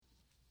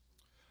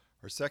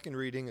Our second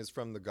reading is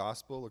from the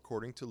Gospel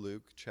according to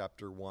Luke,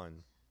 chapter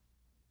 1.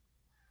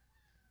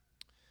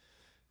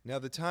 Now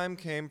the time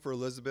came for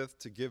Elizabeth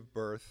to give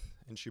birth,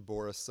 and she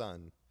bore a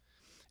son.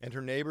 And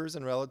her neighbors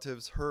and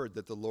relatives heard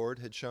that the Lord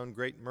had shown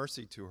great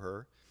mercy to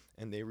her,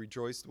 and they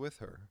rejoiced with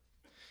her.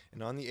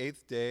 And on the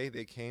 8th day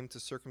they came to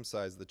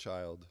circumcise the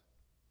child.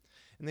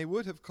 And they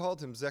would have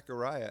called him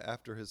Zechariah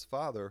after his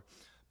father,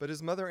 but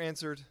his mother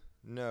answered,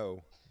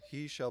 "No,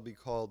 he shall be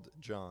called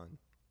John."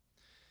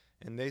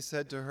 And they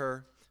said to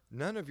her,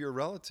 "None of your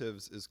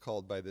relatives is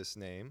called by this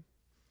name."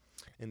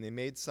 And they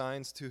made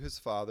signs to his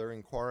father,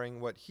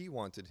 inquiring what he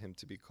wanted him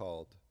to be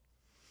called.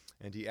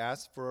 And he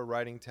asked for a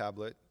writing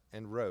tablet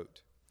and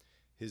wrote,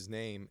 "His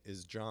name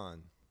is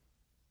John."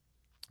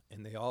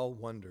 And they all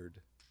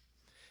wondered.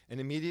 And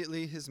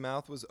immediately his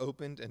mouth was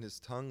opened and his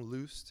tongue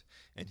loosed,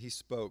 and he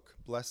spoke,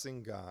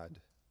 blessing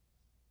God.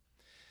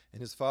 And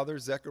his father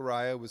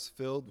Zechariah was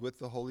filled with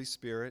the Holy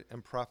Spirit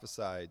and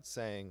prophesied,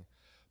 saying,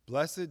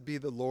 "Blessed be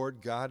the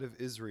Lord God of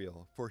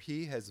Israel, for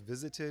he has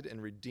visited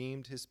and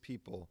redeemed his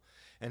people,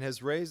 and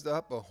has raised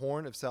up a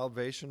horn of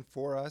salvation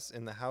for us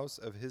in the house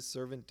of his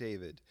servant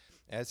David,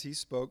 as he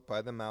spoke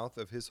by the mouth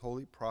of his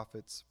holy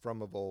prophets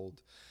from of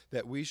old,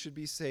 that we should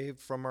be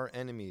saved from our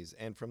enemies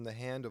and from the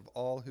hand of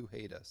all who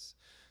hate us,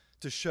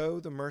 to show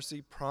the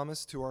mercy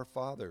promised to our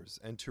fathers,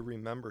 and to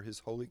remember his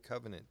holy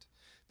covenant,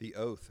 the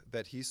oath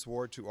that he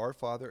swore to our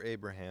father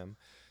Abraham,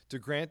 to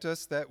grant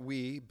us that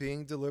we,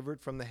 being delivered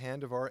from the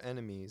hand of our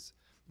enemies,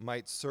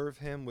 might serve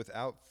him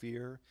without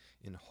fear,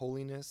 in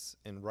holiness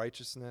and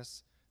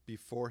righteousness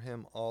before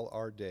him all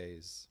our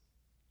days.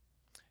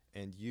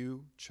 And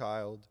you,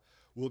 child,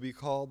 will be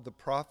called the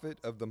prophet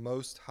of the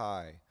Most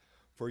High,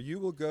 for you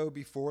will go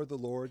before the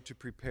Lord to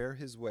prepare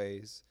his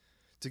ways,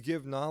 to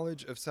give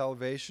knowledge of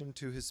salvation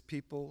to his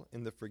people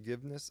in the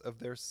forgiveness of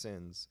their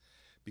sins,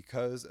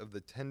 because of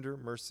the tender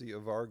mercy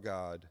of our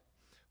God,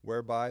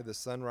 whereby the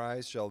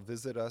sunrise shall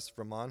visit us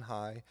from on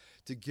high,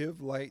 to give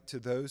light to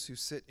those who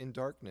sit in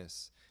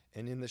darkness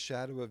and in the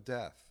shadow of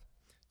death,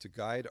 to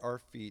guide our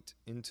feet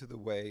into the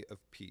way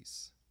of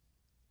peace."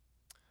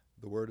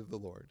 The word of the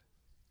Lord.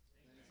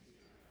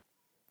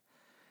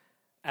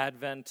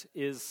 Advent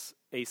is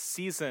a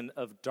season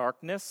of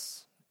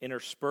darkness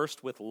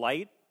interspersed with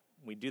light.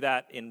 We do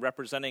that in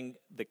representing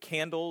the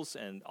candles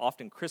and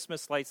often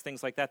Christmas lights,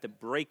 things like that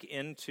break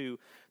into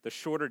the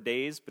shorter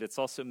days, but it's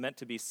also meant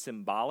to be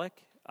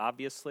symbolic,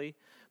 obviously,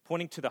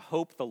 pointing to the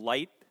hope, the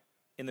light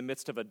in the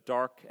midst of a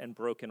dark and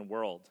broken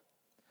world.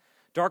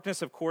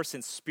 Darkness, of course,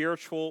 in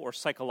spiritual or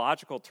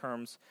psychological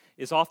terms,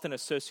 is often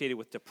associated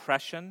with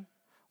depression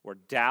or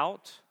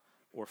doubt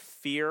or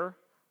fear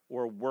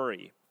or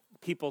worry.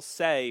 People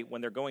say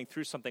when they're going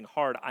through something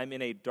hard, "I'm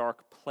in a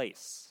dark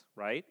place,"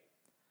 right?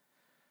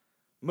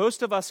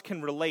 Most of us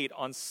can relate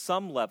on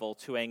some level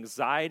to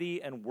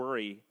anxiety and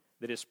worry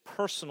that is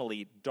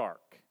personally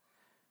dark.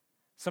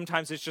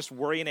 Sometimes it's just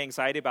worry and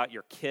anxiety about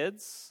your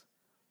kids,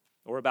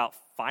 or about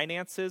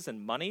finances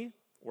and money,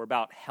 or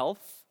about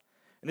health.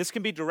 And this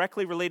can be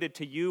directly related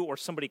to you or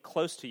somebody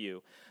close to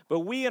you. But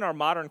we in our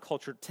modern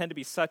culture tend to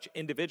be such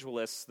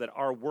individualists that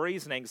our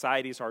worries and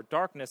anxieties, our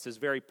darkness is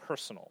very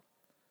personal.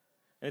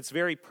 And it's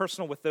very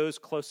personal with those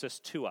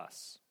closest to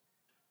us.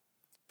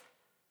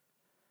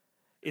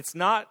 It's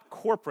not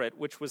corporate,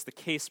 which was the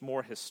case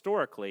more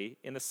historically,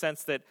 in the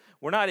sense that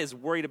we're not as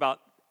worried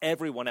about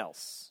everyone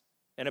else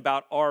and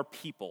about our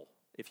people,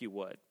 if you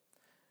would.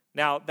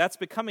 Now, that's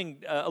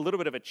becoming a little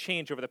bit of a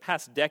change over the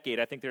past decade.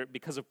 I think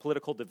because of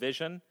political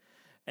division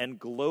and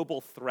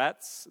global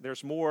threats,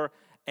 there's more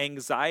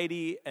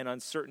anxiety and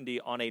uncertainty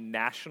on a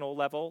national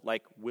level,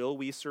 like, will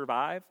we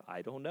survive?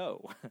 I don't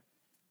know.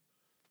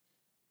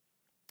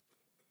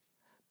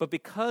 But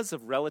because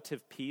of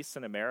relative peace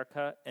in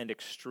America and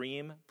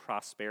extreme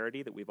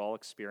prosperity that we've all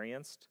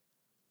experienced,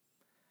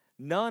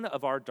 none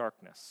of our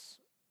darkness,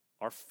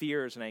 our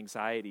fears and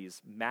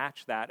anxieties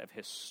match that of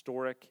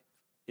historic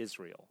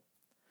Israel,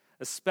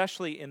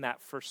 especially in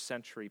that first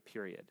century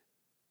period.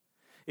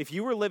 If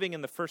you were living in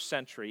the first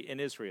century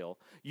in Israel,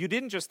 you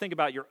didn't just think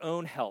about your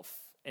own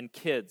health and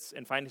kids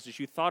and finances,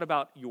 you thought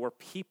about your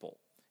people.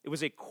 It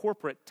was a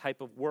corporate type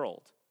of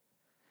world.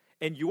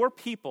 And your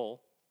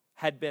people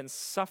had been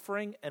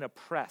suffering and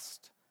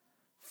oppressed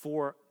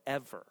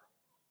forever.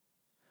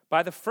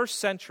 By the first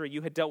century,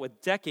 you had dealt with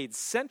decades,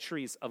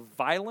 centuries of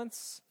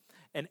violence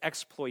and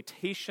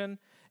exploitation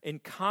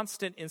and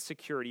constant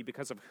insecurity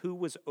because of who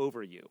was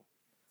over you.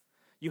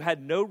 You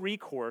had no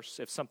recourse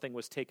if something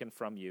was taken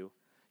from you.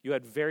 You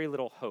had very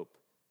little hope.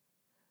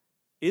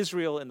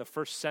 Israel in the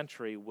first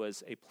century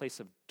was a place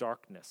of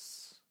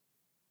darkness.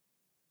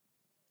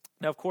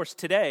 Now, of course,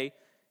 today,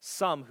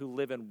 some who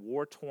live in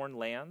war-torn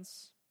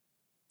lands,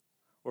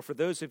 or for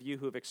those of you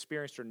who have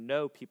experienced or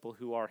know people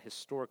who are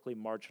historically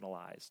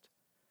marginalized,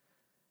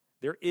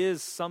 there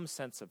is some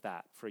sense of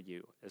that for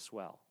you as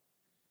well.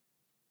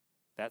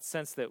 That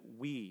sense that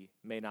we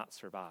may not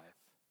survive.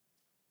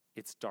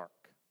 It's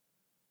dark.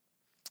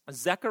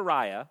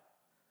 Zechariah,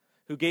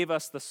 who gave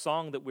us the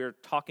song that we're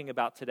talking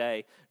about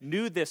today,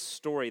 knew this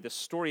story, the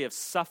story of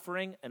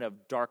suffering and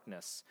of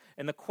darkness.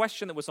 And the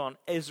question that was on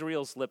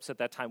Israel's lips at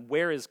that time,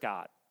 where is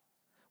God?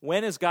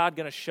 When is God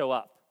going to show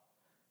up?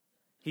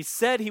 He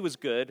said he was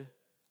good.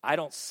 I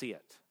don't see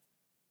it.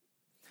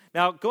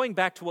 Now, going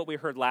back to what we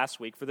heard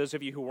last week, for those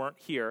of you who weren't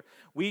here,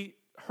 we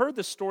heard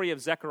the story of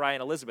Zechariah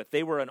and Elizabeth.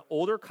 They were an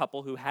older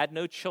couple who had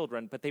no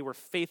children, but they were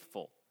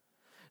faithful.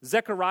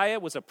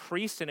 Zechariah was a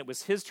priest, and it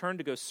was his turn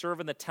to go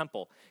serve in the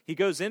temple. He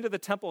goes into the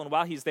temple, and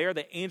while he's there,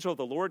 the angel of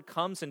the Lord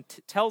comes and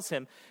tells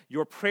him,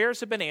 your prayers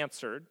have been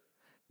answered.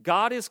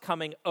 God is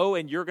coming. Oh,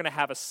 and you're going to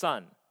have a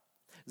son.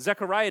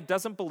 Zechariah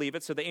doesn't believe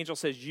it, so the angel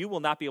says, you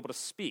will not be able to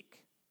speak.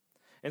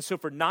 And so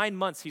for 9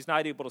 months, he's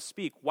not able to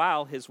speak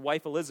while his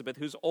wife Elizabeth,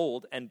 who's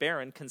old and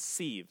barren,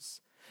 conceives.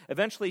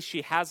 Eventually,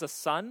 she has a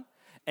son,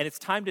 and it's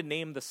time to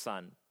name the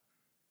son.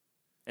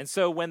 And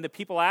so when the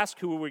people asked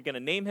who were we going to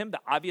name him,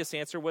 the obvious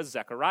answer was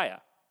Zechariah.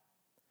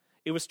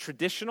 It was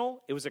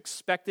traditional, it was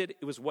expected,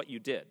 it was what you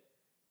did.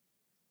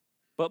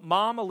 But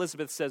Mom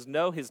Elizabeth says,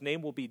 no, his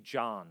name will be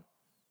John.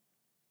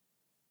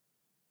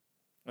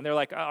 And they're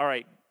like, all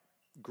right,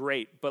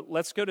 great, but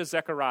let's go to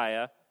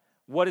Zechariah.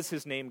 What is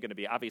his name going to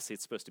be? Obviously,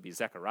 it's supposed to be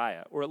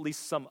Zechariah, or at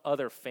least some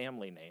other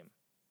family name.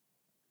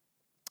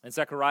 And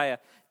Zechariah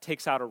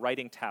takes out a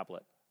writing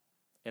tablet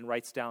and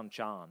writes down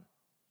John.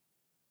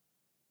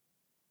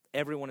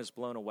 Everyone is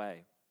blown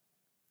away.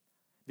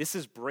 This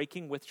is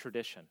breaking with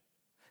tradition.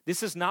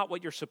 This is not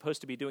what you're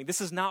supposed to be doing. This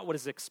is not what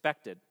is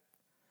expected.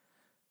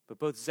 But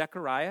both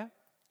Zechariah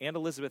and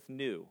Elizabeth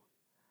knew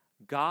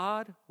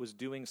God was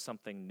doing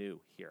something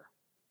new here.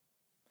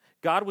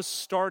 God was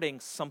starting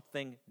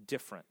something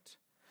different.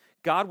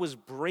 God was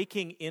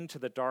breaking into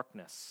the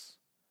darkness,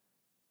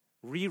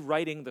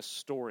 rewriting the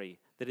story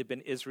that had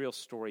been Israel's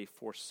story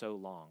for so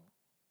long.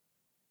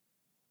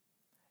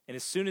 And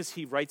as soon as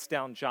he writes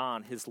down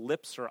John, his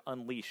lips are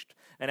unleashed.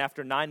 And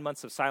after 9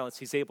 months of silence,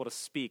 he's able to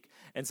speak.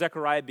 And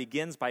Zechariah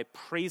begins by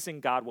praising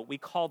God, what we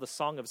call the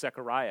Song of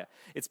Zechariah.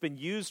 It's been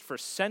used for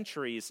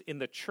centuries in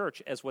the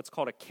church as what's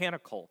called a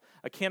canticle.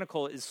 A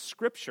canticle is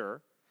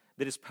scripture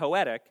that is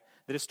poetic,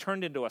 that is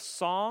turned into a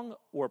song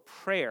or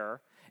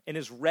prayer, and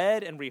is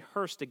read and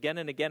rehearsed again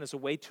and again as a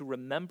way to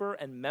remember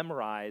and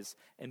memorize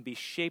and be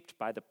shaped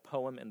by the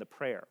poem and the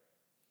prayer.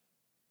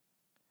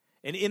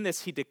 And in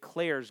this, he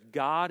declares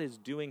God is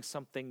doing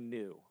something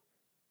new.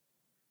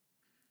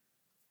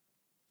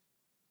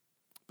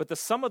 But the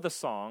sum of the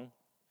song,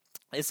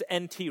 as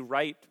N.T.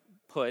 Wright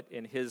put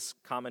in his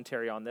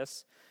commentary on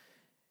this,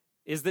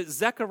 is that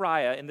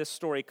Zechariah in this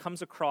story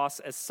comes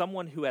across as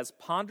someone who has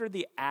pondered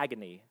the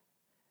agony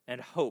and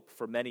hope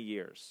for many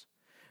years.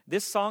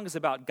 This song is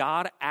about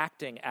God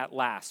acting at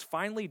last,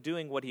 finally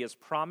doing what he has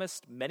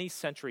promised many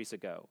centuries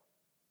ago.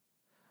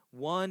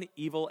 One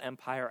evil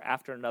empire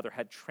after another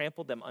had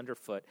trampled them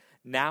underfoot.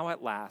 Now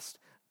at last,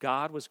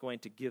 God was going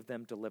to give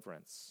them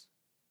deliverance.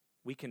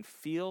 We can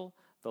feel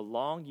the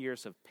long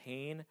years of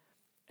pain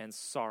and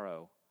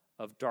sorrow,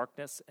 of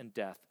darkness and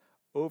death,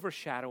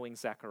 overshadowing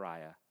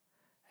Zechariah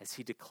as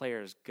he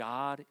declares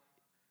God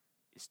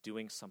is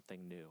doing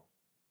something new.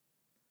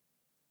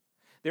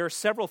 There are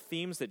several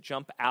themes that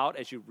jump out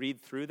as you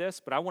read through this,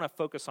 but I want to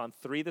focus on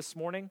 3 this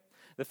morning.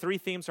 The 3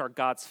 themes are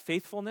God's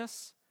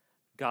faithfulness,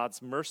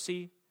 God's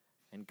mercy,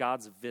 and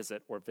God's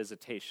visit or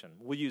visitation.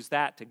 We'll use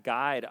that to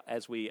guide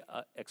as we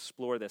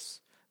explore this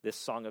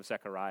Song of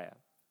Zechariah.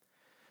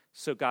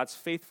 So God's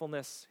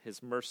faithfulness,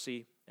 his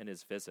mercy, and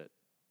his visit.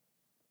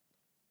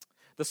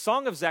 The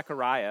Song of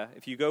Zechariah,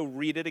 if you go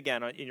read it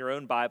again in your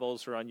own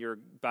Bibles or on your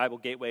Bible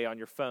Gateway on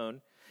your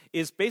phone,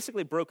 is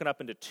basically broken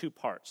up into 2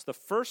 parts. The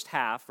first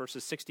half,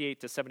 verses 68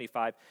 to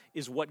 75,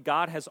 is what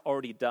God has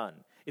already done.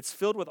 It's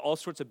filled with all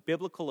sorts of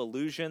biblical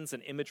allusions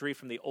and imagery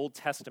from the Old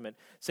Testament,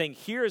 saying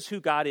here is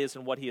who God is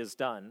and what he has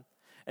done.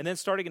 And then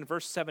starting in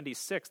verse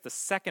 76, the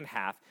second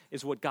half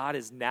is what God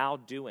is now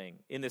doing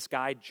in this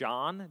guy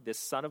John, this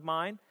son of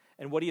mine,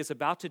 and what he is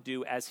about to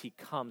do as he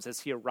comes, as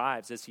he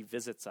arrives, as he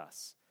visits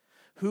us.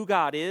 Who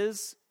God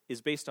is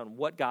based on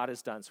what God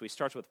has done. So he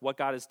starts with what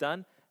God has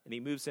done, and he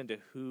moves into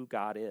who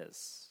God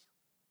is.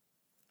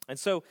 And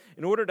so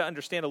in order to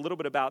understand a little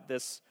bit about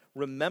this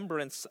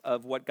remembrance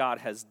of what God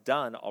has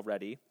done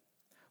already,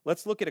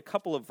 let's look at a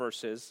couple of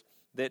verses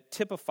that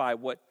typify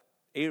what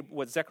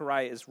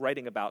Zechariah is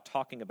writing about,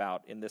 talking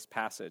about in this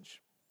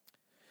passage.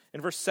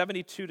 In verse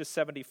 72 to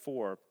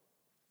 74,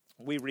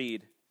 we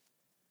read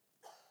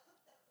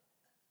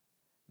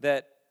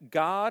that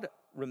God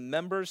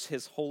remembers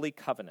his holy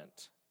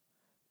covenant,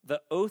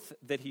 the oath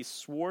that he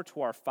swore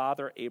to our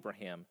father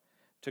Abraham,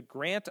 to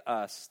grant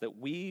us that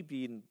we,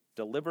 being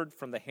delivered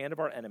from the hand of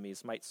our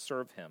enemies, might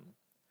serve him.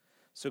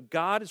 So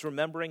God is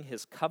remembering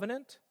his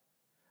covenant,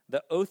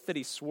 the oath that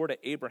he swore to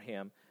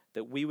Abraham,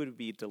 that we would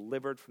be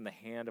delivered from the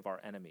hand of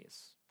our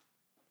enemies.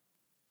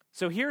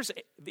 So here's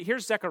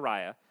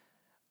Zechariah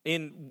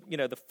in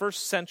the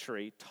first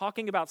century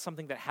talking about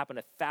something that happened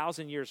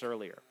 1,000 years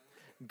earlier.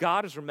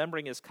 God is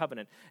remembering his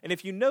covenant. And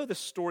if you know the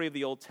story of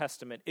the Old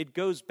Testament, it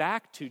goes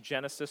back to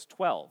Genesis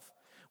 12,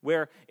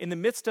 where in the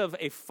midst of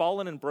a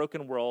fallen and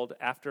broken world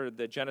after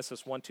the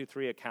Genesis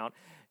 1-2-3 account,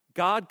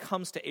 God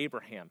comes to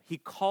Abraham. He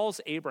calls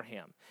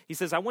Abraham. He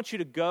says, I want you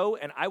to go,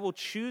 and I will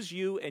choose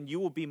you, and you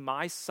will be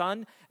my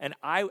son, and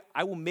I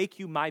will make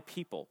you my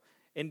people.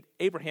 And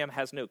Abraham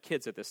has no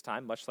kids at this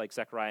time, much like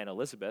Zechariah and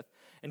Elizabeth.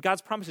 And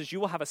God's promise is, you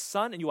will have a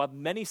son, and you will have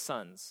many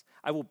sons.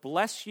 I will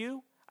bless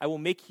you. I will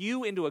make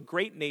you into a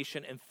great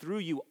nation, and through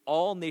you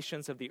all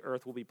nations of the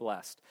earth will be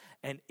blessed.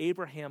 And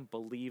Abraham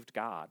believed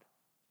God.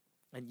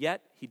 And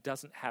yet, he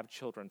doesn't have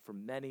children for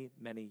many,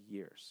 many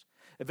years.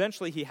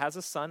 Eventually, he has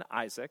a son,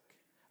 Isaac,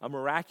 a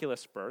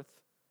miraculous birth.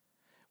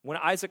 When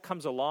Isaac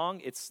comes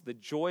along, it's the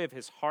joy of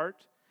his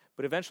heart.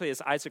 But eventually,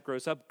 as Isaac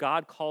grows up,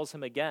 God calls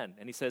him again.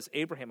 And he says,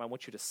 Abraham, I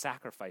want you to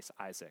sacrifice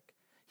Isaac.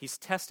 He's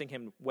testing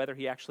him whether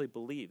he actually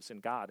believes in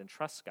God and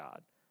trusts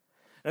God.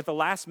 And at the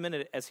last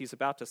minute, as he's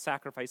about to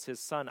sacrifice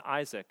his son,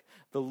 Isaac,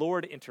 the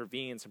Lord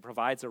intervenes and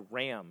provides a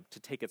ram to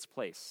take its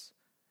place,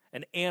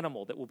 an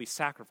animal that will be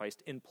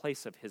sacrificed in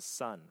place of his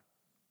son.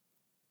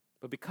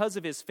 But because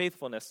of his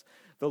faithfulness,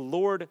 the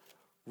Lord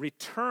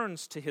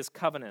returns to his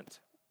covenant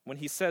when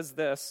he says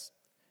this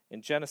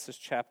in Genesis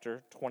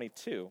chapter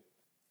 22,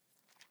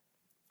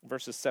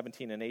 verses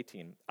 17 and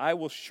 18. I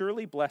will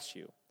surely bless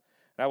you,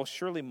 and I will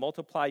surely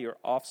multiply your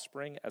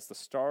offspring as the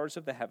stars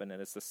of the heaven and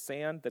as the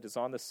sand that is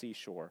on the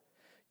seashore.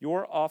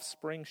 Your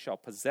offspring shall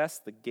possess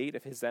the gate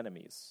of his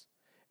enemies,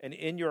 and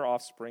in your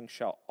offspring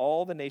shall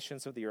all the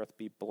nations of the earth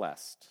be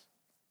blessed.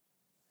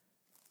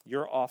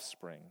 Your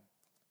offspring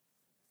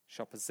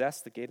shall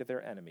possess the gate of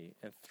their enemy,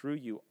 and through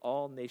you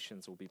all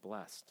nations will be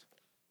blessed.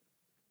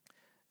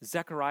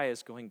 Zechariah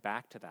is going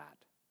back to that,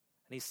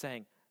 and he's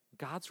saying,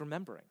 God's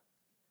remembering.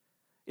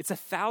 It's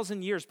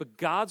 1,000 years, but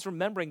God's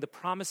remembering the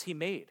promise he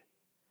made.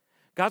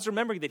 God's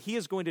remembering that he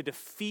is going to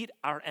defeat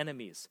our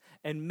enemies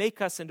and make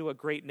us into a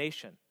great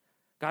nation.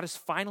 God is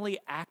finally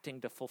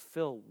acting to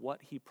fulfill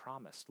what he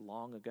promised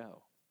long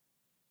ago.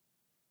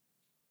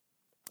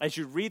 As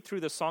you read through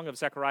the Song of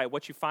Zechariah,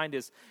 what you find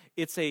is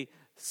it's a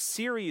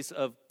series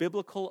of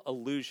biblical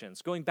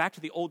allusions. Going back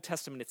to the Old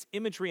Testament, it's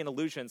imagery and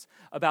allusions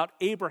about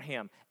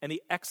Abraham and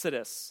the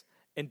Exodus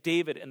and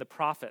David and the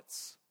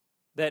prophets.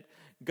 That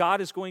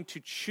God is going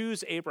to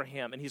choose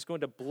Abraham and he's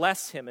going to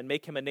bless him and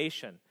make him a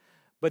nation.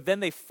 But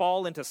then they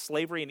fall into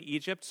slavery in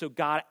Egypt, so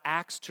God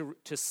acts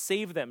to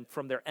save them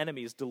from their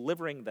enemies,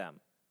 delivering them.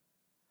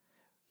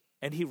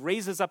 And he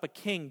raises up a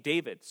king,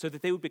 David, so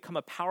that they would become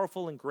a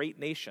powerful and great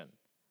nation.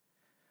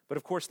 But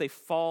of course, they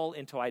fall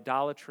into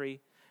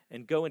idolatry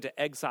and go into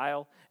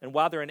exile. And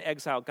while they're in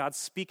exile, God's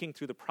speaking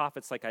through the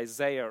prophets like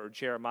Isaiah or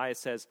Jeremiah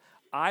says,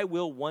 I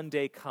will one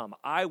day come.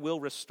 I will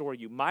restore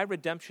you. My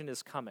redemption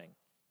is coming.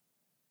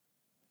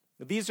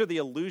 These are the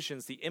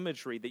allusions, the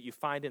imagery that you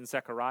find in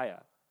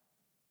Zechariah.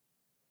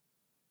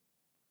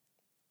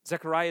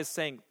 Zechariah is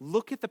saying,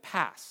 look at the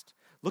past.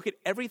 Look at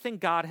everything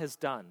God has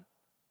done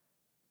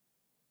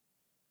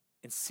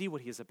and see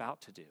what he is about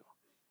to do.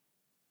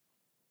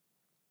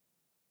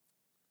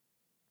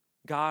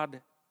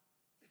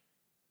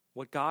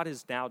 What God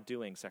is now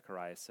doing,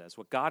 Zechariah says,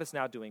 what God is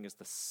now doing is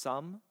the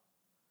sum,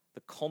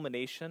 the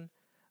culmination,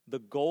 the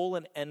goal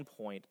and end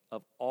point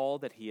of all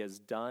that he has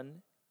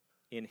done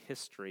in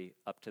history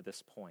up to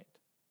this point.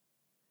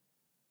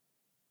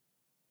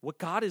 What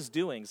God is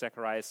doing,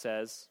 Zechariah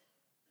says,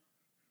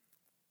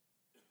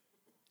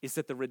 is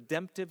that the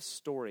redemptive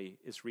story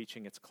is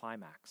reaching its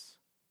climax.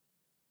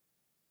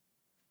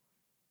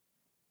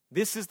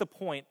 This is the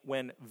point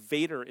when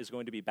Vader is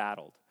going to be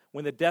battled,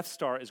 when the Death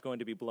Star is going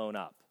to be blown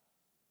up.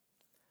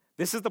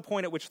 This is the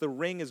point at which the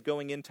ring is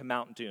going into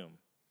Mount Doom.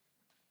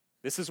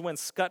 This is when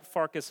Scut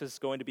Farkus is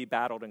going to be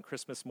battled and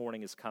Christmas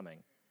morning is coming.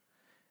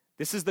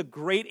 This is the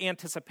great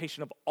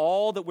anticipation of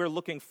all that we're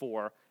looking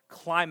for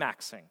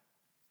climaxing.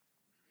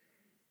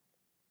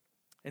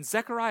 And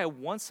Zechariah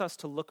wants us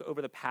to look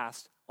over the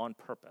past on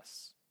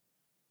purpose.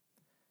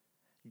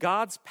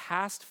 God's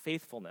past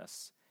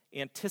faithfulness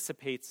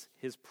anticipates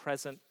his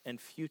present and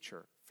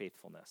future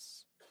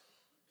faithfulness.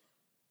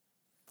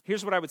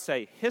 Here's what I would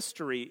say.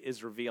 History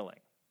is revealing.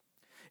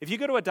 If you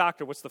go to a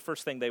doctor, what's the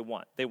first thing they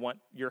want? They want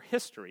your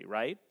history,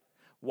 right?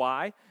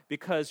 Why?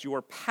 Because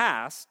your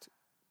past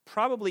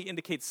probably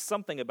indicates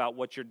something about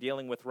what you're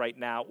dealing with right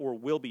now or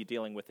will be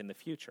dealing with in the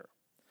future.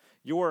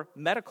 Your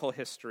medical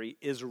history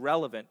is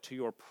relevant to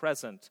your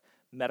present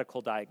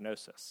medical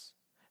diagnosis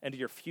and to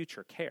your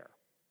future care.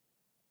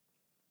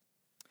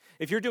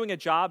 If you're doing a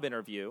job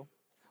interview,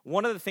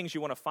 one of the things you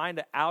want to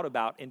find out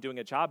about in doing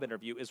a job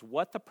interview is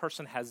what the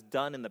person has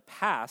done in the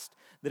past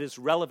that is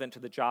relevant to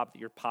the job that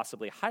you're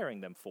possibly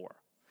hiring them for.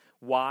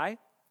 Why?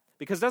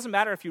 Because it doesn't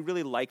matter if you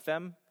really like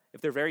them,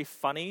 if they're very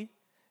funny,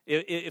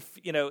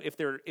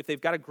 if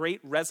they've got a great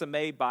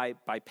resume by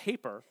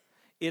paper.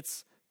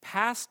 It's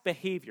past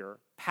behavior,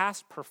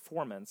 past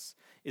performance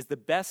is the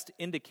best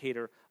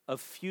indicator of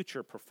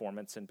future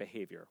performance and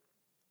behavior.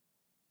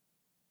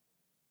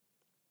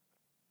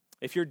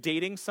 If you're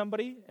dating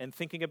somebody and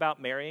thinking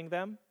about marrying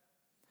them,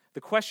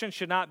 the question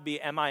should not be,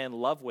 am I in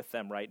love with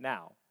them right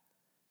now?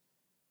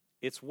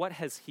 It's what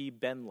has he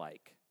been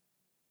like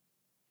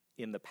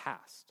in the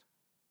past?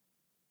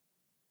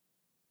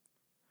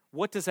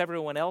 What does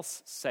everyone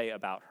else say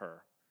about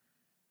her?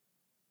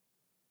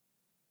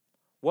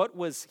 What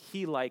was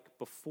he like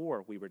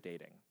before we were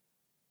dating?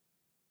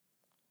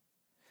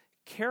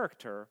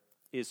 Character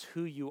is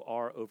who you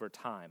are over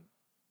time.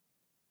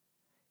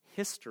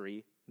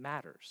 History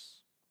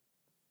matters.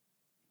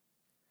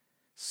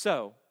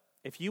 So,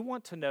 if you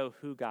want to know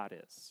who God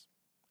is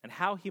and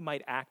how he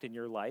might act in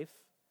your life,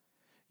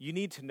 you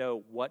need to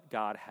know what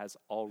God has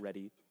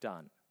already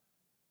done.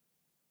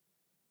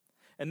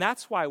 And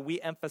that's why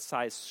we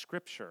emphasize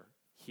Scripture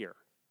here.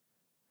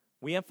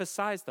 We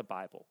emphasize the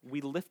Bible.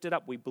 We lift it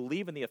up. We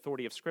believe in the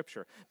authority of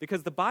Scripture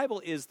because the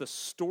Bible is the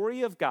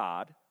story of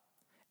God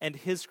and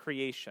his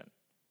creation.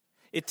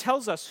 It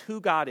tells us who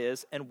God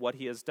is and what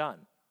he has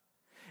done.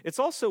 It's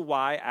also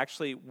why,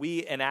 actually,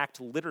 we enact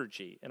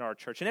liturgy in our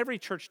church. And every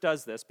church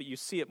does this, but you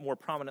see it more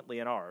prominently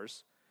in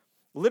ours.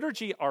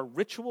 Liturgy are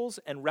rituals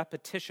and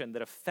repetition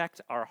that affect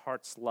our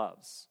heart's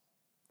loves.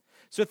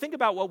 So think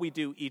about what we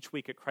do each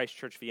week at Christ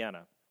Church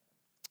Vienna.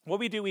 What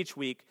we do each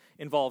week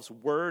involves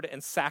word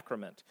and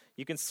sacrament.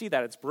 You can see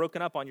that. It's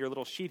broken up on your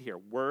little sheet here.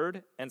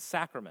 Word and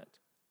sacrament.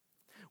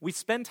 We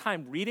spend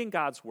time reading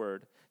God's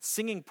word,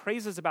 singing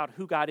praises about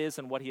who God is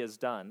and what he has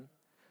done,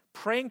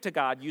 praying to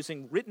God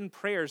using written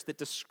prayers that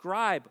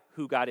describe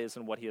who God is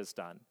and what he has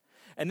done.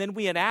 And then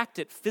we enact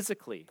it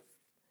physically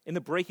in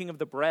the breaking of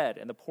the bread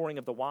and the pouring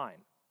of the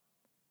wine.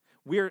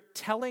 We're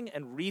telling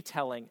and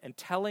retelling and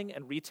telling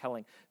and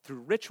retelling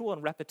through ritual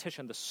and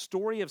repetition the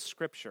story of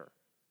Scripture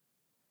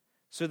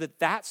so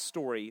that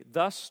story,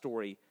 the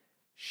story,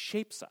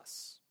 shapes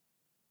us.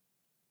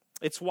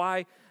 It's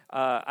why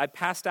I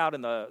passed out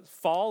in the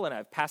fall, and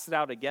I've passed it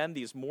out again,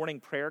 these morning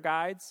prayer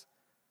guides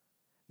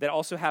that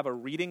also have a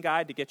reading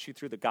guide to get you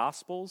through the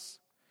Gospels.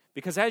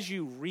 Because as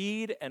you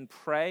read and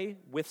pray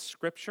with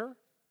Scripture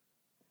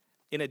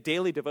in a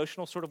daily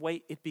devotional sort of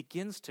way, it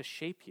begins to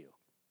shape you.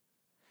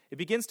 It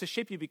begins to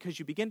shape you because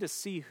you begin to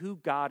see who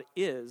God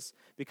is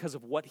because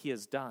of what he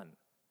has done.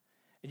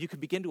 And you can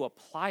begin to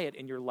apply it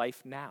in your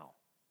life now.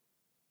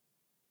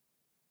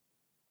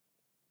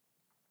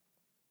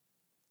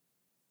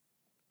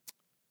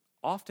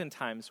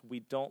 Oftentimes, we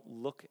don't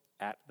look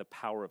at the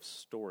power of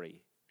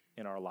story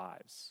in our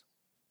lives,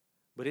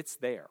 but it's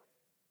there.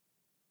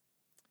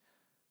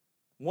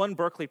 One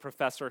Berkeley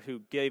professor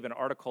who gave an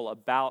article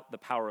about the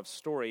power of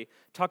story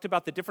talked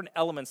about the different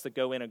elements that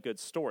go in a good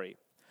story.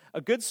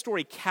 A good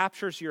story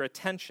captures your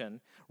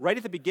attention right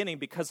at the beginning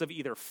because of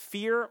either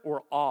fear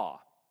or awe.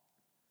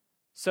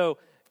 So,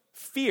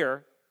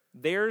 fear,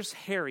 there's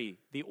Harry,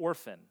 the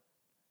orphan,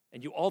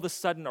 and you all of a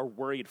sudden are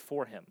worried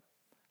for him.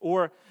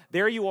 Or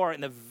there you are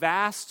in the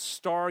vast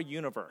star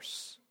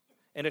universe,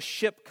 and a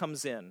ship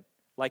comes in,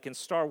 like in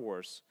Star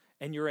Wars,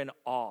 and you're in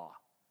awe.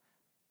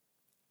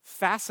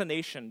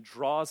 Fascination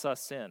draws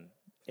us in.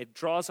 It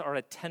draws our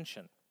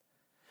attention.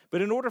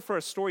 But in order for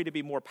a story to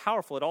be more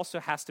powerful, it also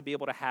has to be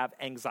able to have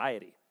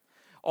anxiety.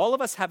 All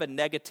of us have a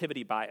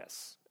negativity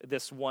bias.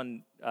 This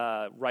one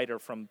writer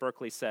from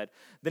Berkeley said,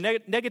 the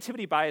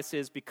negativity bias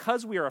is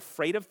because we are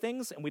afraid of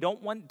things and we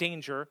don't want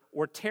danger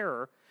or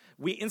terror,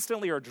 we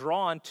instantly are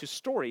drawn to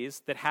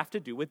stories that have to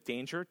do with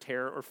danger,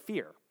 terror, or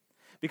fear.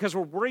 Because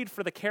we're worried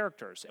for the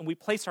characters and we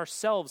place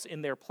ourselves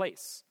in their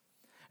place.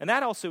 And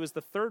that also is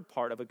the third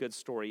part of a good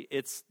story.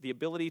 It's the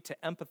ability to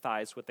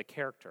empathize with the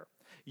character.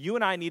 You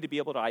and I need to be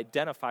able to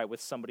identify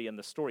with somebody in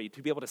the story,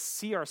 to be able to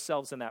see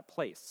ourselves in that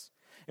place.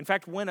 In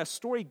fact, when a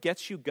story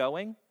gets you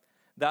going,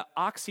 the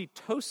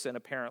oxytocin,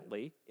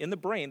 apparently, in the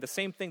brain, the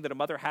same thing that a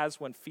mother has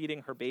when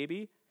feeding her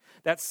baby,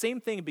 that same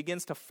thing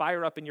begins to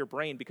fire up in your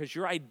brain because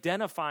you're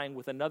identifying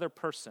with another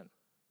person,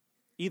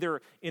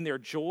 either in their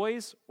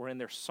joys or in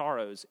their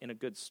sorrows in a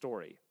good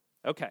story.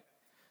 Okay,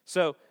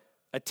 so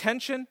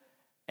attention,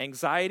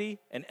 anxiety,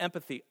 and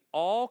empathy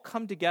all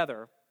come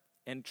together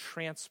and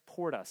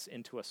transport us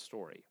into a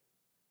story.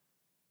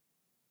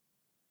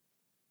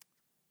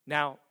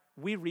 Now,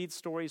 we read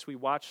stories, we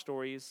watch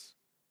stories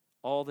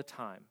all the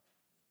time.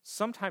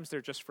 Sometimes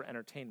they're just for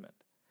entertainment.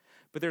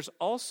 But there's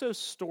also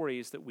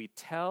stories that we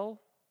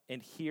tell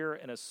and hear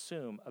and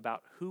assume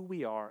about who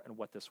we are and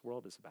what this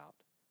world is about.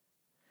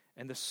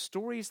 And the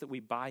stories that we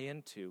buy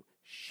into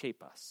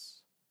shape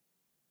us.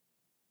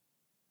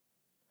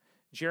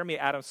 Jeremy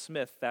Adam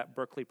Smith, that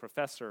Berkeley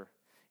professor,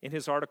 in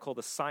his article,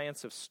 The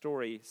Science of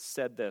Story,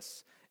 said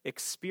this: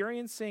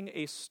 experiencing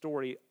a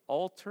story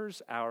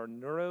alters our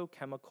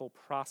neurochemical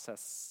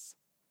processes.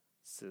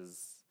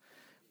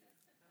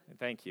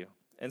 Thank you.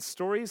 And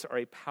stories are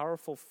a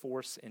powerful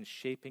force in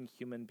shaping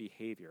human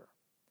behavior.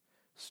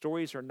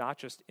 Stories are not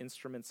just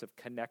instruments of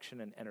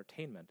connection and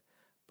entertainment,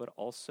 but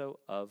also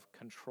of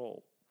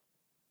control.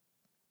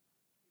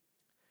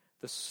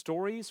 The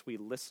stories we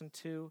listen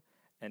to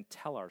and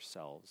tell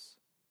ourselves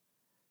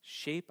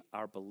shape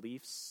our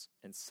beliefs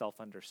and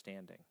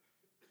self-understanding.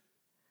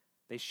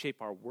 They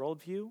shape our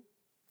worldview,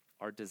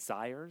 our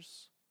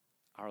desires,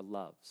 our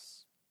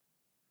loves.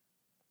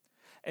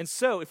 And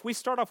so, if we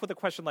start off with a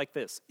question like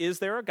this, is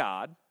there a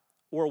God,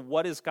 or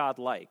what is God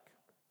like?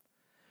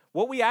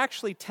 What we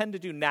actually tend to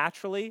do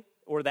naturally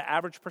or the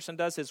average person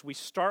does is we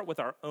start with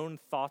our own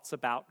thoughts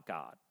about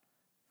God.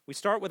 We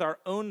start with our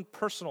own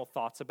personal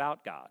thoughts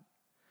about God.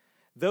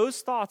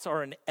 Those thoughts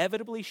are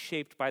inevitably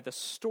shaped by the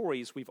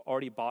stories we've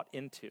already bought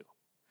into.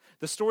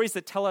 The stories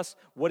that tell us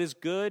what is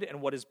good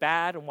and what is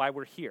bad and why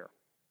we're here.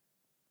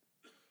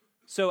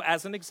 So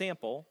as an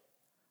example,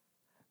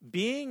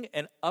 being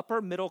an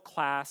upper middle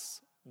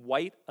class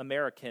white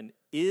American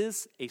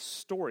is a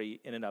story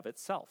in and of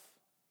itself.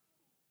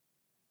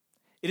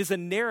 It is a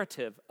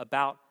narrative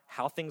about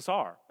how things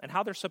are and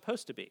how they're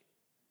supposed to be.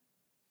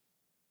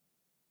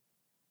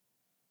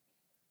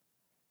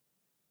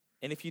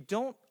 And if you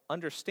don't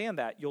understand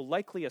that, you'll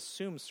likely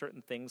assume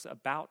certain things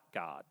about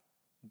God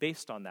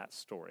based on that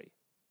story.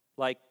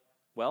 Like,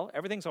 well,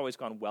 everything's always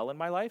gone well in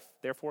my life,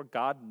 therefore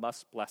God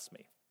must bless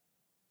me.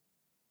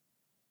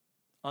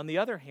 On the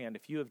other hand,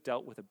 if you have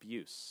dealt with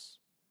abuse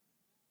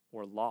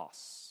or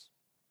loss,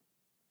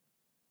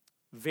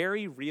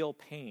 very real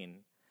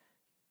pain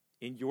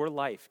in your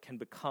life can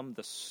become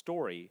the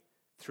story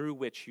through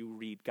which you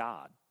read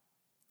God,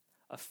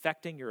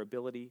 affecting your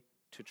ability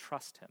to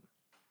trust him.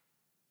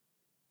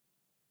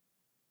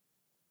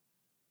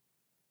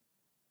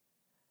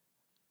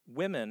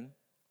 Women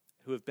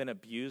who have been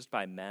abused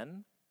by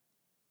men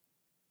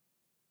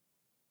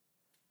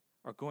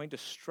are going to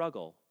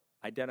struggle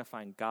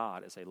identifying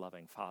God as a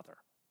loving father.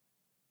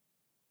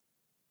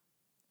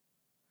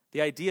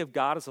 The idea of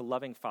God as a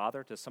loving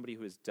father to somebody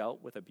who has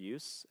dealt with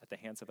abuse at the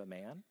hands of a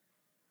man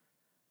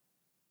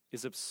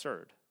is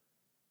absurd,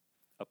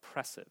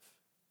 oppressive,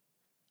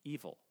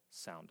 evil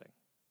sounding.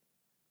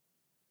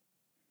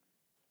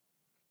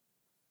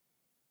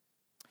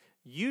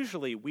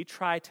 Usually, we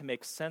try to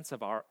make sense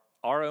of our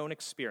own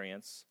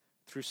experience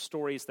through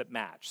stories that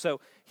match. So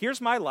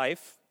here's my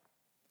life.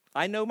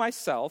 I know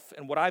myself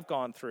and what I've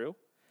gone through,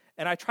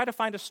 and I try to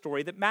find a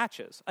story that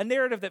matches, a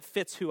narrative that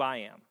fits who I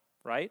am,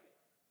 right?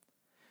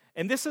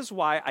 And this is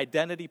why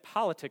identity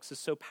politics is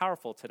so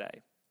powerful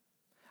today.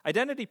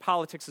 Identity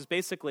politics is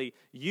basically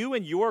you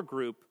and your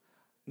group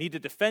need to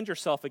defend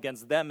yourself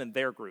against them and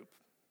their group.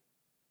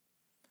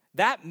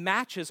 That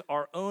matches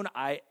our own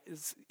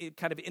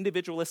kind of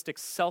individualistic,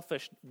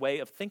 selfish way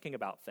of thinking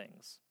about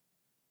things.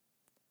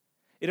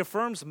 It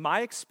affirms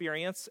my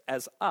experience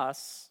as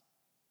us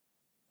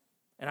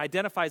and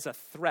identifies a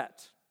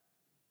threat,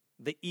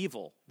 the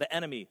evil, the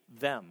enemy,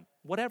 them,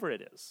 whatever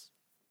it is.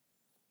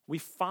 We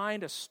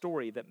find a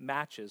story that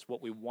matches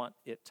what we want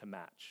it to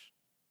match.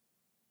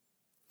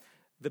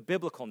 The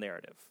biblical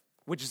narrative,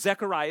 which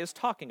Zechariah is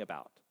talking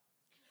about,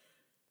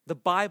 the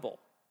Bible,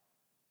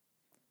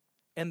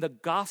 and the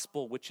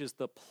gospel, which is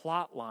the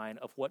plot line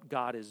of what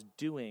God is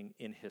doing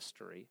in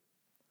history.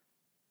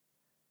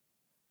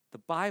 The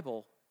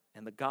Bible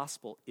and the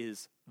gospel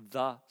is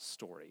the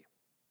story.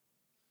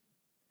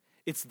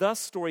 It's the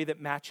story that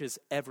matches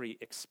every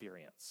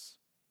experience.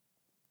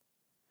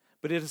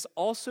 But it is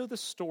also the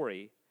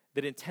story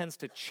that intends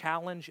to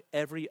challenge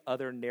every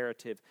other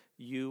narrative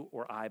you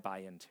or I buy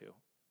into.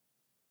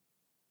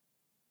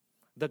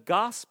 The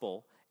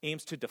gospel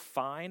aims to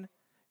define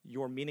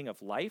your meaning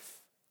of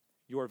life,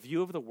 your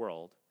view of the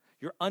world,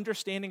 your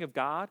understanding of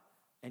God,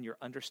 and your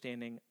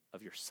understanding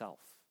of yourself.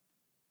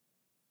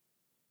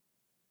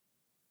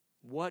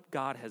 What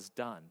God has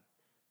done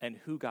and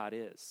who God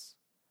is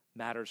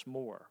matters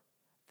more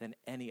than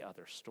any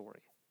other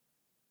story.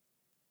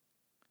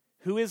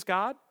 Who is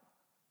God?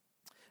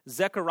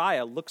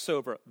 Zechariah looks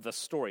over the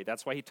story.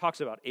 That's why he talks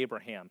about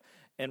Abraham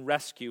and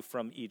rescue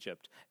from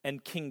Egypt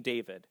and King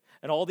David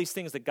and all these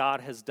things that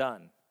God has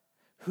done.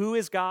 Who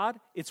is God?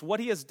 It's what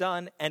he has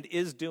done and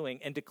is doing,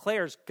 and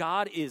declares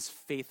God is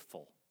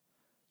faithful.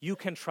 You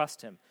can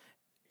trust him.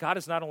 God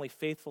is not only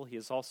faithful, he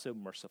is also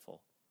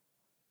merciful.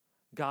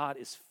 God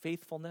is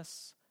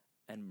faithfulness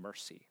and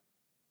mercy.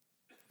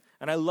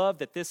 And I love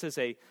that this is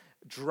a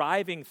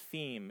driving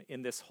theme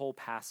in this whole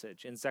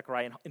passage in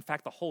Zechariah, and in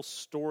fact, the whole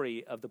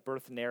story of the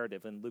birth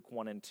narrative in Luke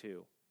 1 and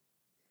 2.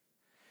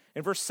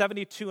 In verse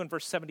 72 and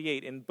verse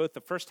 78, in both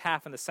the first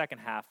half and the second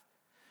half,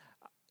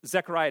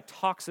 Zechariah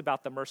talks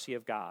about the mercy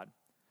of God.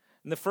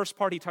 In the first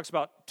part, he talks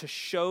about to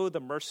show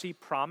the mercy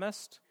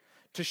promised.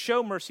 To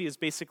show mercy is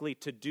basically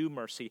to do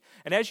mercy.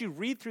 And as you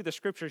read through the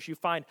scriptures, you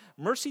find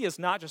mercy is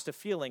not just a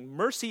feeling.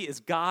 Mercy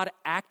is God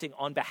acting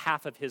on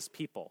behalf of his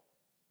people.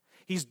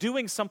 He's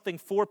doing something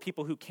for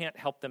people who can't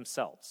help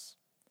themselves.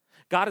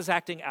 God is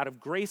acting out of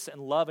grace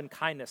and love and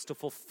kindness to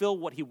fulfill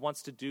what he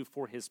wants to do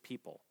for his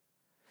people.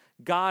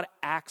 God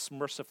acts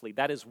mercifully.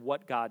 That is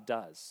what God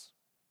does.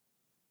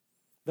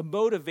 The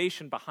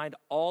motivation behind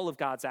all of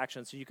God's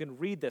actions, so you can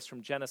read this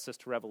from Genesis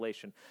to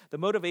Revelation. The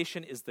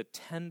motivation is the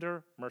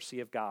tender mercy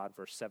of God,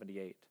 verse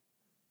 78.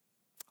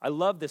 I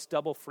love this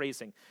double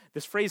phrasing.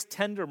 This phrase,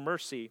 tender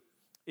mercy,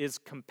 is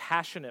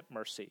compassionate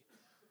mercy.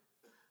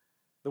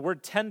 The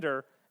word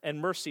tender and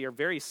mercy are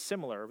very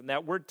similar. And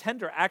that word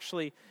tender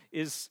actually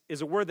is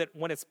a word that,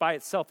 when it's by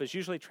itself, is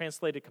usually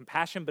translated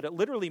compassion, but it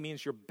literally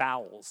means your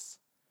bowels,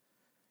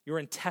 your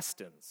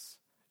intestines,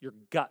 your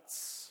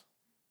guts.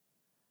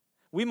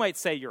 We might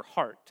say your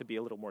heart, to be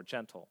a little more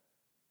gentle.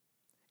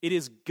 It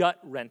is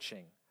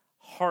gut-wrenching,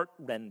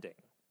 heart-rending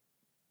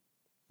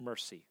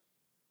mercy,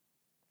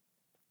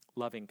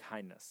 loving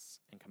kindness,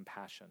 and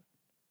compassion.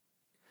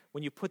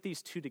 When you put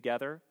these two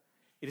together,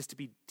 it is to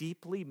be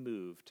deeply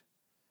moved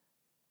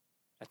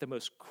at the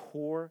most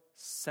core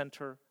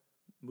center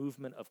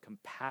movement of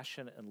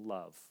compassion and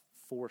love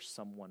for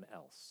someone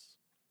else.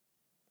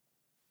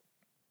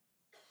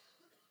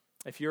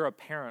 If you're a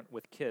parent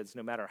with kids,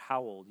 no matter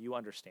how old, you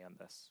understand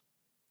this.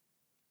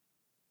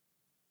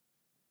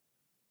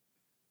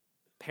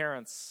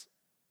 Parents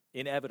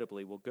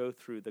inevitably will go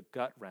through the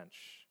gut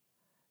wrench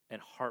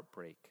and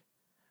heartbreak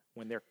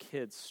when their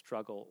kids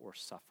struggle or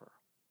suffer.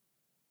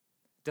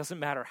 It doesn't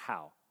matter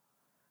how.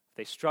 If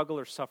they struggle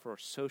or suffer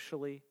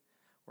socially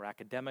or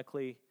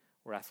academically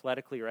or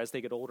athletically or as they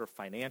get older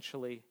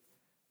financially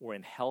or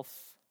in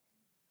health,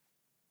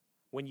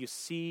 when you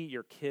see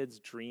your kids'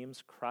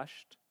 dreams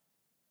crushed,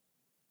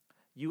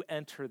 you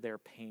enter their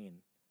pain.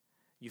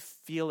 You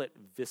feel it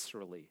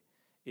viscerally.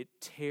 It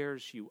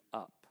tears you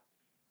up.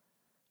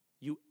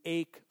 You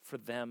ache for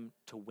them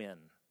to win.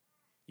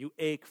 You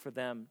ache for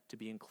them to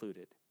be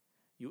included.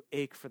 You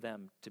ache for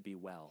them to be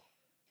well.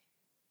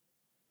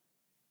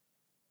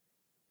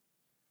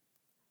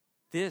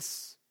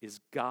 This is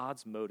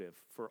God's motive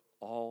for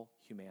all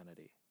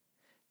humanity.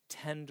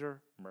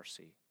 Tender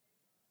mercy.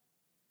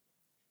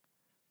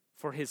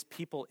 For his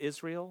people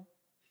Israel,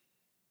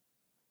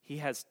 he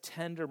has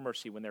tender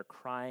mercy when they're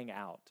crying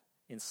out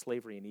in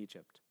slavery in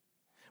Egypt.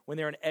 When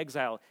they're in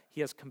exile,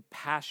 he has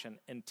compassion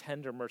and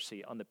tender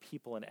mercy on the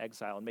people in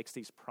exile and makes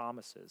these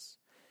promises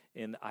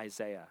in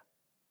Isaiah.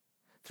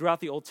 Throughout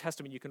the Old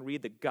Testament, you can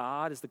read that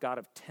God is the God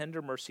of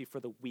tender mercy for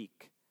the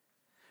weak,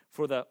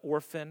 for the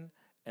orphan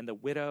and the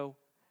widow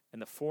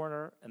and the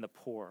foreigner and the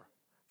poor,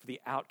 for the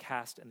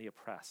outcast and the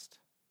oppressed.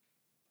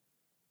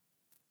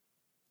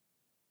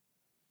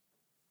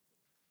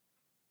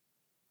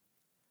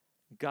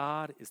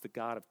 God is the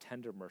God of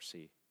tender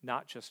mercy,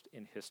 not just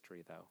in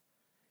history, though.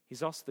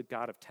 He's also the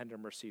God of tender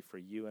mercy for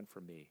you and for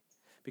me,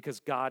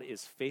 because God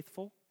is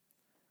faithful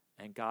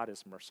and God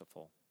is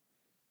merciful.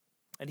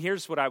 And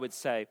here's what I would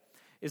say,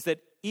 is that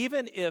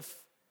even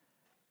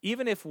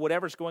if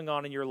whatever's going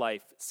on in your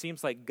life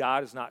seems like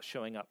God is not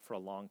showing up for a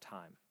long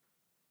time,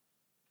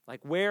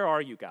 like, where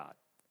are you, God?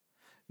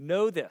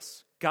 Know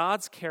this,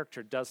 God's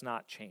character does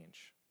not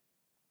change.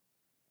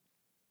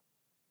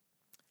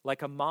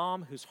 Like a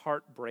mom whose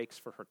heart breaks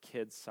for her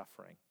kids'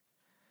 suffering,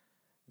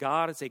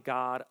 God is a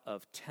God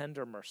of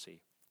tender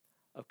mercy,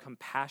 of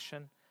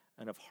compassion,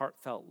 and of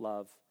heartfelt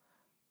love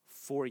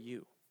for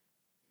you,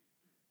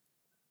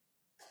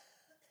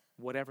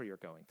 whatever you're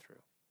going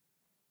through.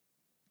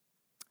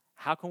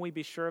 How can we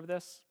be sure of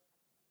this?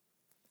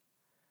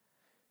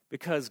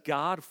 Because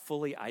God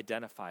fully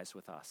identifies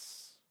with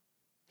us.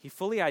 He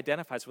fully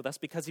identifies with us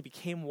because he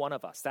became one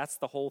of us. That's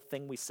the whole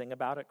thing we sing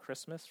about at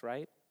Christmas,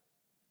 right?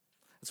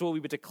 That's what we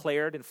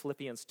declared in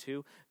Philippians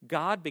 2.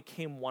 God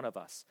became one of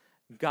us.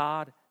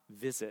 God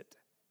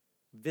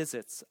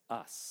visits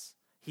us.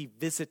 He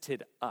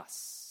visited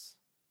us.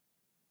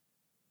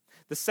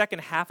 The second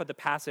half of the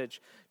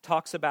passage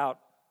talks about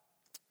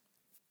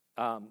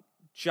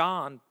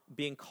John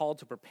being called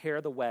to prepare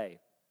the way,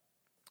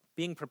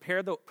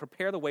 prepare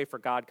the way for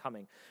God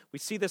coming. We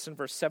see this in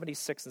verse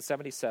 76 and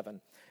 77.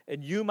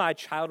 And you, my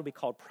child, will be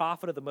called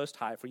prophet of the Most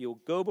High, for you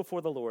will go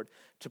before the Lord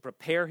to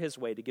prepare his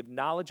way, to give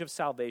knowledge of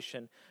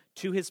salvation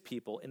to his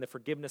people in the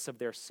forgiveness of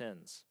their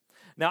sins.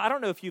 Now, I don't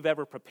know if you've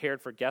ever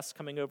prepared for guests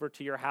coming over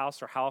to your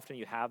house or how often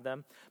you have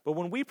them, but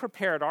when we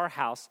prepare at our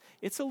house,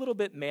 it's a little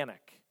bit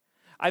manic.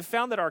 I've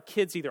found that our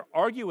kids either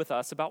argue with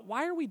us about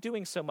why are we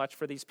doing so much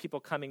for these people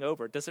coming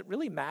over? Does it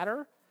really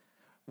matter?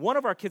 One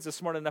of our kids is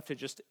smart enough to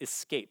just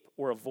escape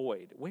or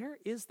avoid. Where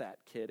is that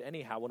kid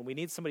anyhow when we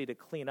need somebody to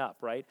clean up,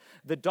 right?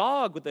 The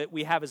dog that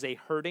we have is a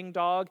herding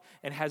dog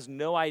and has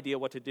no idea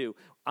what to do.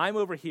 I'm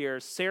over here,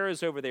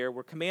 Sarah's over there.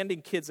 We're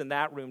commanding kids in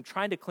that room,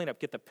 trying to clean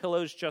up, get the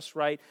pillows just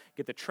right,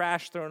 get the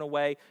trash thrown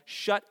away,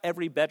 shut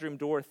every bedroom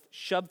door,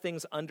 shove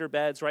things under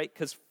beds, right?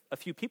 Because a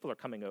few people are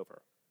coming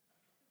over.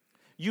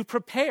 You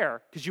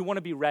prepare because you want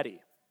to be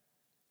ready.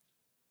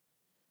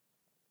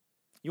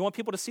 You want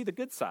people to see the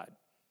good side.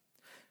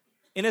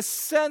 In a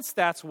sense,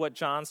 that's what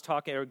John's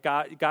talking, or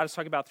God is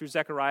talking about through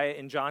Zechariah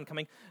and John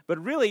coming. But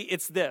really,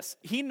 it's this.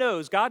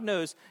 God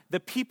knows the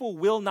people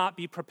will not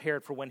be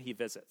prepared for when he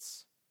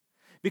visits.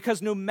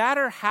 Because no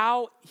matter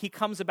how he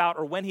comes about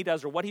or when he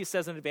does or what he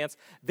says in advance,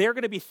 they're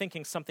going to be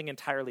thinking something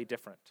entirely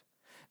different.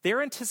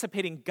 They're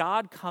anticipating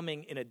God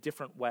coming in a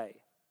different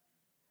way.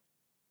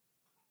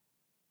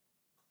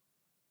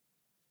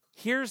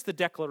 Here's the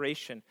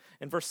declaration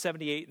in verse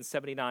 78 and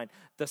 79.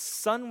 The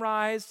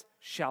sunrise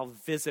shall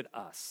visit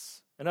us.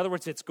 In other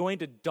words, it's going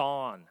to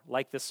dawn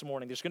like this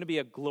morning. There's going to be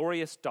a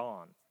glorious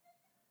dawn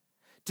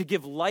to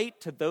give light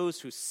to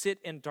those who sit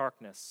in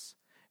darkness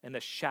and the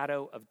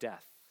shadow of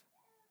death.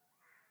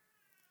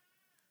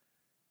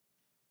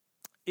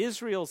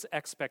 Israel's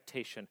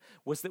expectation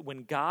was that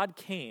when God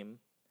came,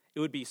 it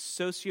would be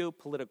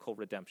socio-political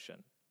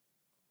redemption.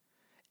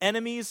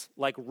 Enemies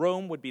like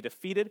Rome would be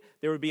defeated.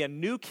 There would be a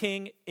new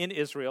king in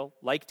Israel,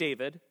 like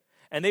David,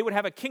 and they would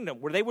have a kingdom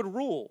where they would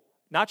rule,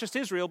 not just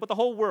Israel, but the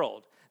whole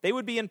world. They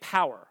would be in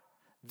power.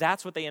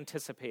 That's what they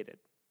anticipated.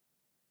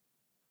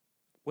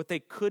 What they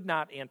could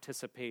not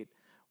anticipate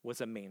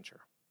was a manger.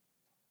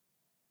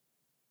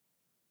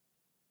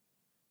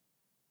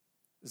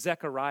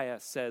 Zechariah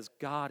says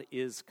God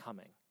is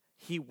coming.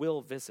 He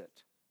will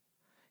visit.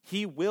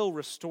 He will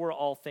restore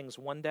all things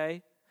one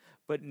day,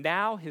 but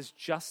now his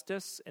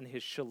justice and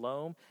his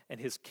shalom and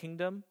his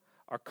kingdom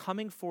are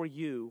coming for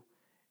you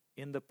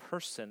in the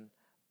person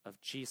of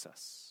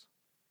Jesus.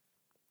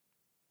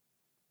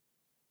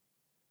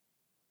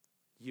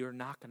 You're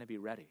not going to be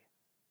ready.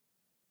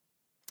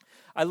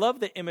 I love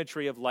the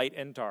imagery of light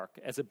and dark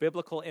as a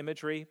biblical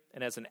imagery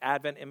and as an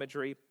Advent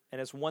imagery and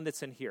as one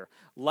that's in here.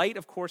 Light,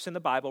 of course, in the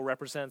Bible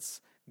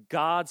represents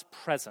God's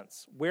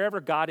presence.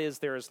 Wherever God is,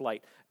 there is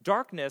light.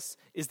 Darkness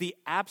is the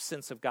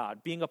absence of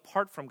God, being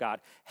apart from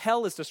God.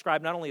 Hell is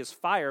described not only as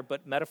fire,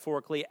 but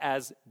metaphorically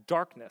as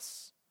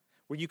darkness,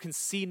 where you can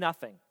see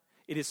nothing.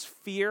 It is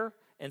fear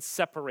and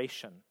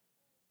separation.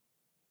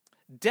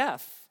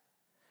 Death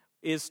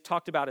is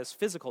talked about as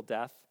physical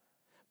death,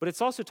 but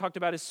it's also talked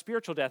about as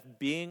spiritual death,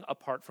 being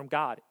apart from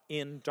God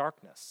in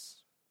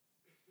darkness.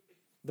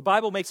 The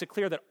Bible makes it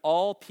clear that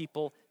all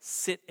people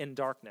sit in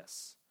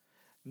darkness.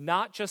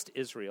 Not just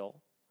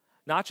Israel,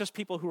 not just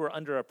people who are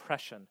under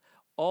oppression.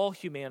 All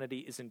humanity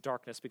is in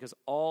darkness because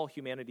all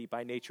humanity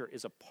by nature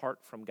is apart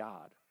from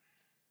God.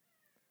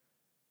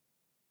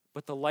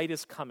 But the light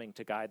is coming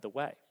to guide the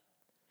way.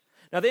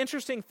 Now, the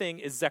interesting thing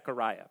is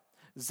Zechariah.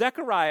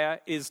 Zechariah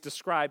is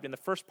described in the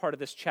first part of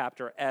this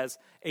chapter as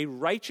a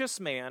righteous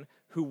man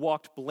who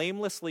walked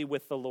blamelessly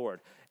with the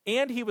Lord.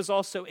 And he was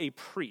also a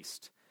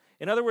priest.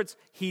 In other words,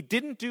 he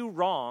didn't do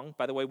wrong,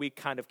 by the way we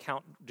kind of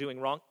count doing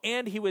wrong,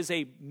 and he was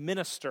a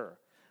minister,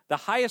 the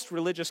highest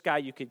religious guy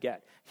you could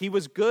get. He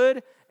was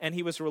good and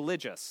he was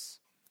religious.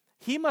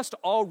 He must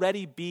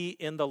already be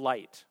in the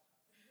light,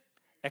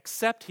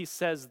 except he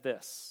says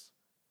this: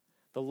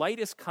 the light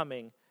is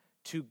coming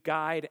to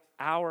guide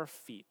our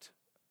feet,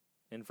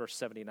 in verse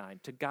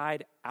 79, to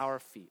guide our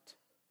feet.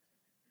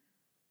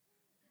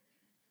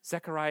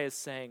 Zechariah is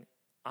saying,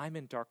 I'm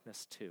in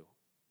darkness too.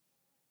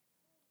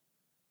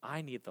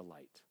 I need the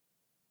light.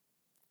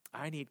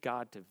 I need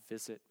God to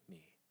visit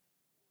me.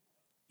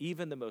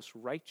 Even the most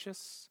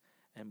righteous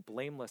and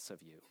blameless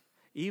of you,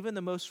 even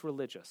the most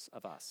religious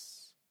of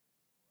us,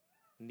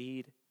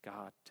 need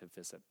God to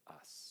visit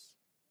us.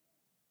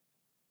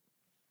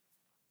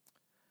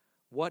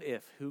 What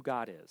if who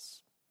God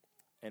is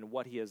and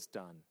what he has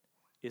done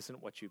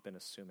isn't what you've been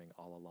assuming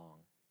all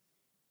along?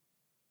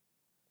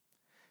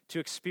 To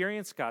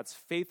experience God's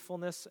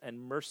faithfulness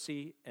and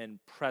mercy and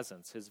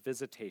presence, his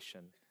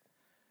visitation,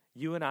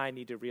 you and I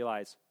need to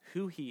realize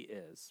who he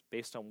is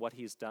based on what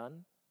he's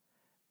done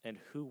and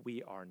who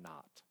we are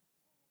not.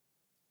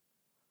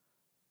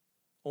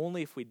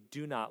 Only if we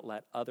do not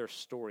let other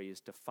stories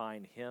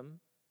define him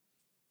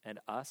and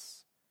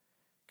us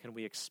can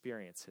we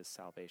experience his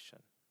salvation.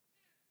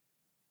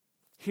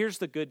 Here's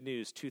the good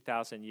news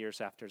 2,000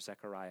 years after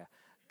Zechariah.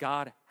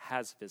 God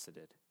has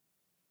visited.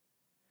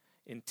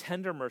 In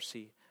tender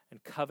mercy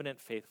and covenant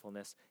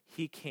faithfulness,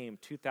 he came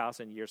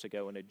 2,000 years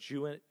ago in a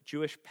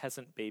Jewish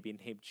peasant baby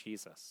named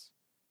Jesus.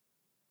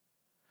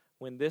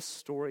 When this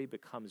story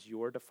becomes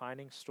your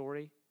defining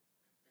story,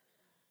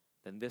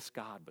 then this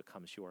God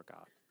becomes your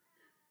God.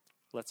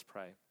 Let's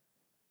pray.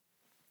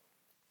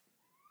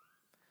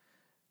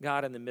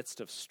 God, in the midst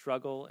of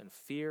struggle and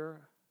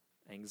fear,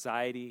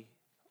 anxiety,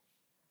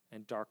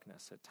 and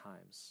darkness at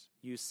times,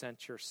 you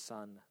sent your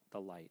Son,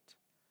 the light,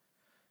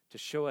 to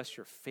show us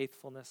your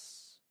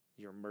faithfulness,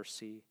 your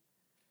mercy,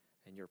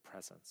 and your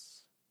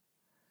presence.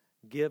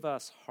 Give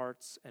us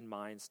hearts and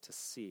minds to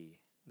see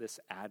this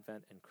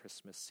Advent and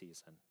Christmas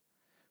season,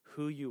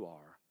 who you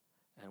are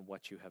and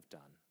what you have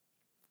done.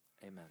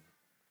 Amen.